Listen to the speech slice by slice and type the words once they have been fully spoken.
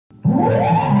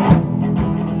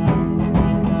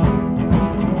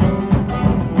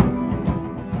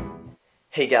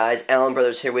Hey guys, Allen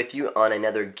Brothers here with you on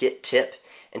another Git tip,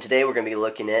 and today we're going to be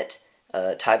looking at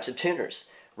types of tuners.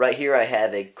 Right here I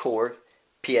have a korg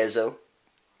piezo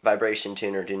vibration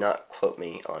tuner. Do not quote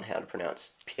me on how to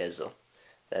pronounce piezo.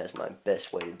 That is my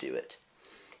best way to do it.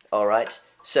 Alright,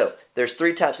 so there's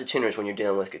three types of tuners when you're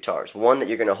dealing with guitars. One that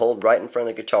you're going to hold right in front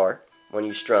of the guitar when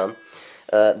you strum.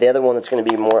 The other one that's going to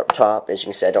be more up top. As you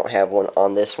can see, I don't have one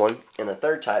on this one. And the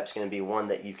third type is going to be one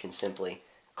that you can simply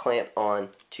clamp on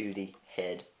to the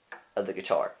head of the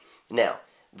guitar. Now,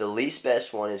 the least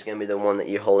best one is going to be the one that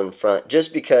you hold in front,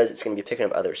 just because it's going to be picking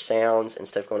up other sounds and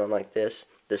stuff going on like this.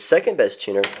 The second best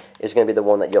tuner is going to be the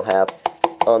one that you'll have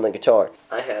on the guitar.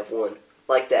 I have one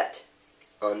like that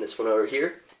on this one over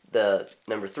here. The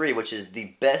number 3, which is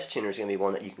the best tuner, is going to be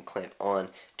one that you can clamp on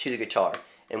to the guitar.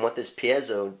 And what this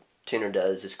piezo tuner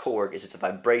does, this korg, is it's a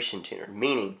vibration tuner,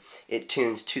 meaning it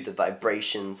tunes to the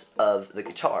vibrations of the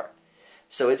guitar.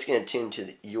 So it's going to tune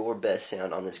to your best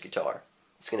sound on this guitar.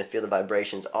 It's going to feel the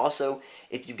vibrations. Also,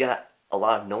 if you've got a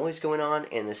lot of noise going on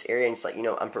in this area, and it's like,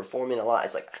 I'm performing a lot,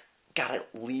 it's like, I gotta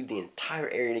leave the entire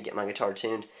area to get my guitar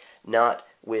tuned. Not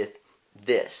with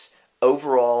this.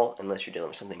 Overall, unless you're dealing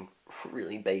with something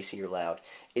really bassy or loud,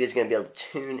 it is going to be able to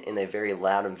tune in a very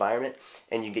loud environment,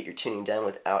 and you get your tuning done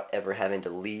without ever having to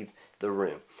leave the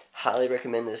room. Highly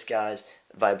recommend this, guys.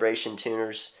 Vibration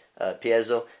tuners,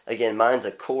 piezo. Again, mine's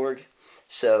a korg.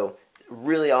 So,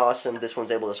 really awesome. This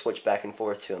one's able to switch back and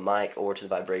forth to a mic or to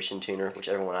the vibration tuner,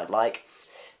 whichever one I'd like.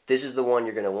 This is the one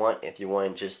you're going to want if you're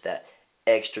wanting just that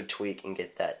extra tweak and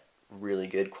get that really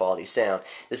good quality sound.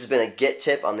 This has been a Git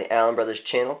tip on the Allen Brothers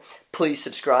channel. Please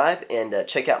subscribe and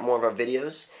check out more of our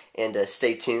videos, and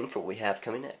stay tuned for what we have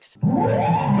coming next.